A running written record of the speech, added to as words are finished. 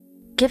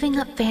Giving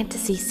up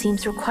fantasy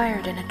seems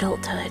required in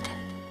adulthood.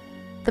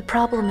 The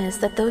problem is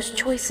that those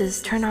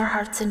choices turn our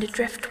hearts into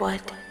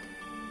driftwood.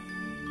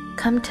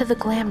 Come to the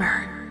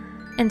glamour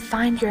and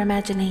find your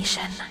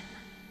imagination,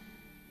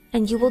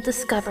 and you will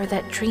discover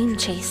that dream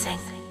chasing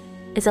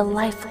is a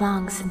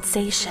lifelong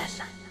sensation.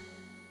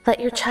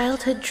 Let your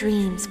childhood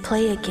dreams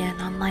play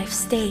again on life's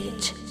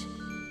stage.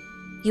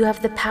 You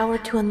have the power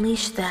to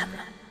unleash them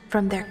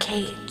from their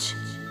cage.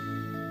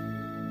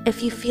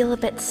 If you feel a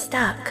bit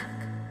stuck,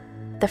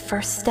 the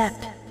first step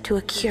to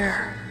a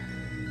cure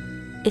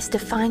is to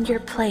find your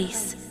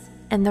place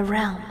in the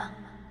realm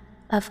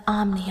of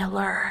Omni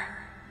Allure.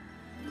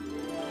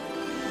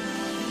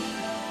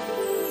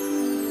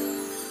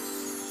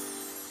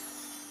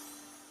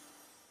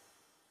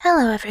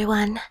 Hello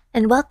everyone,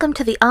 and welcome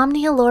to the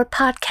Omni Allure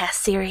podcast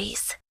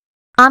series.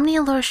 Omni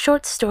Allure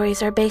short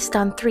stories are based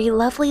on 3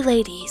 lovely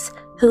ladies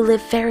who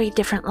live very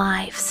different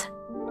lives,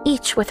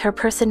 each with her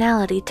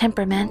personality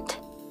temperament.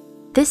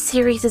 This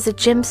series is a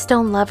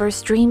gemstone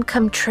lover's dream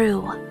come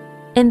true.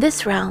 In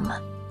this realm,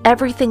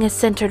 everything is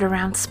centered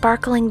around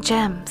sparkling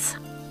gems.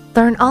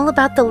 Learn all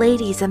about the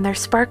ladies and their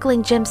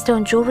sparkling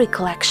gemstone jewelry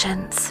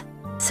collections.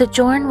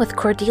 Sojourn with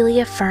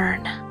Cordelia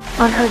Fern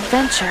on her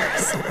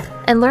adventures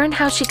and learn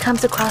how she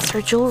comes across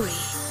her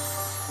jewelry.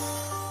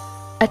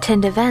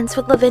 Attend events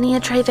with Lavinia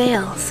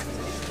Travails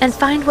and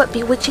find what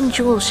bewitching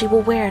jewels she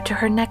will wear to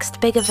her next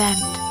big event.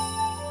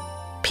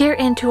 Peer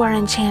into our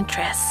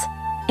enchantress,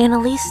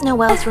 Annalise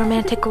Noel's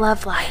romantic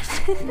love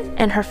life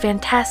and her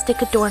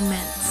fantastic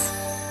adornments.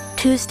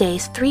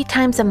 Tuesdays 3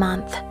 times a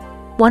month,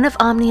 one of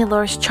Omni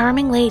Allure's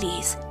charming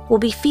ladies will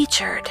be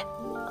featured,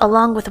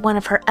 along with one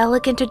of her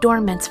elegant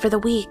adornments for the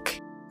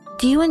week.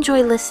 Do you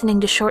enjoy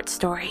listening to short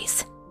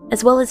stories,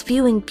 as well as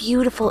viewing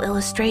beautiful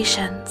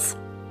illustrations?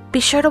 Be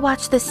sure to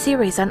watch this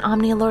series on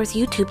Omni Allure's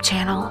YouTube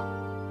channel.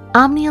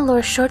 Omni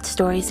Allure short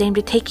stories aim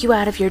to take you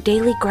out of your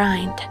daily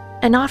grind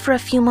and offer a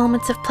few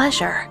moments of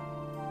pleasure.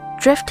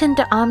 Drift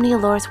into Omni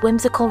Allure's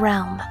whimsical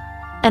realm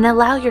and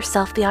allow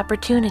yourself the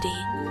opportunity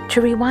to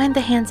rewind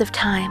the hands of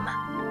time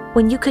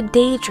when you could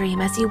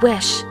daydream as you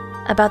wish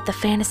about the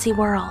fantasy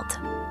world.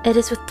 It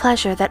is with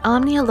pleasure that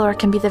Omni Allure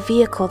can be the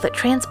vehicle that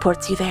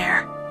transports you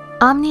there.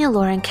 Omni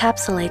Allure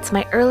encapsulates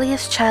my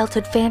earliest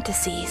childhood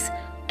fantasies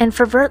and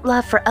fervent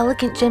love for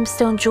elegant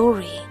gemstone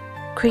jewelry,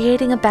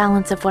 creating a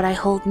balance of what I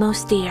hold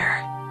most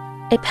dear.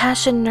 A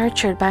passion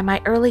nurtured by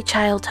my early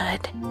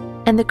childhood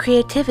and the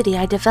creativity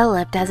I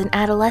developed as an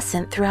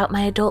adolescent throughout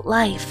my adult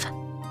life.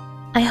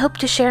 I hope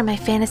to share my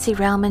fantasy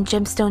realm and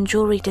gemstone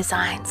jewelry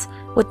designs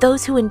with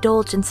those who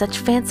indulge in such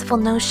fanciful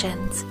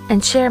notions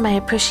and share my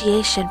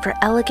appreciation for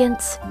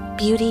elegance,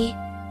 beauty,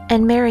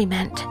 and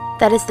merriment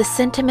that is the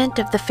sentiment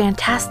of the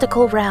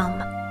fantastical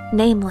realm,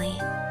 namely,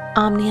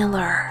 Omni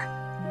Allure.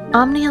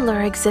 Omni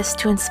Allure exists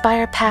to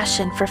inspire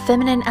passion for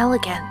feminine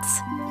elegance,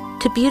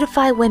 to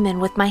beautify women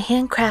with my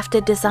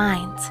handcrafted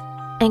designs,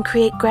 and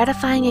create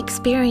gratifying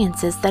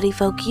experiences that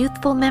evoke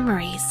youthful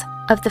memories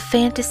of the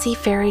fantasy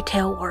fairy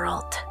tale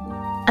world.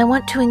 I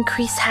want to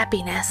increase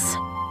happiness,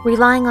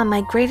 relying on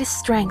my greatest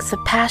strengths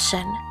of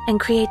passion and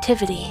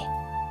creativity.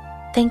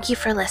 Thank you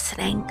for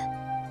listening,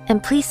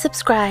 and please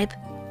subscribe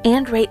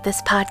and rate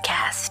this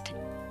podcast.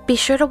 Be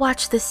sure to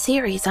watch this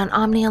series on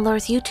Omni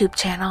Allure's YouTube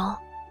channel.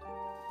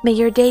 May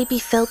your day be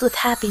filled with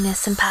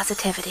happiness and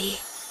positivity.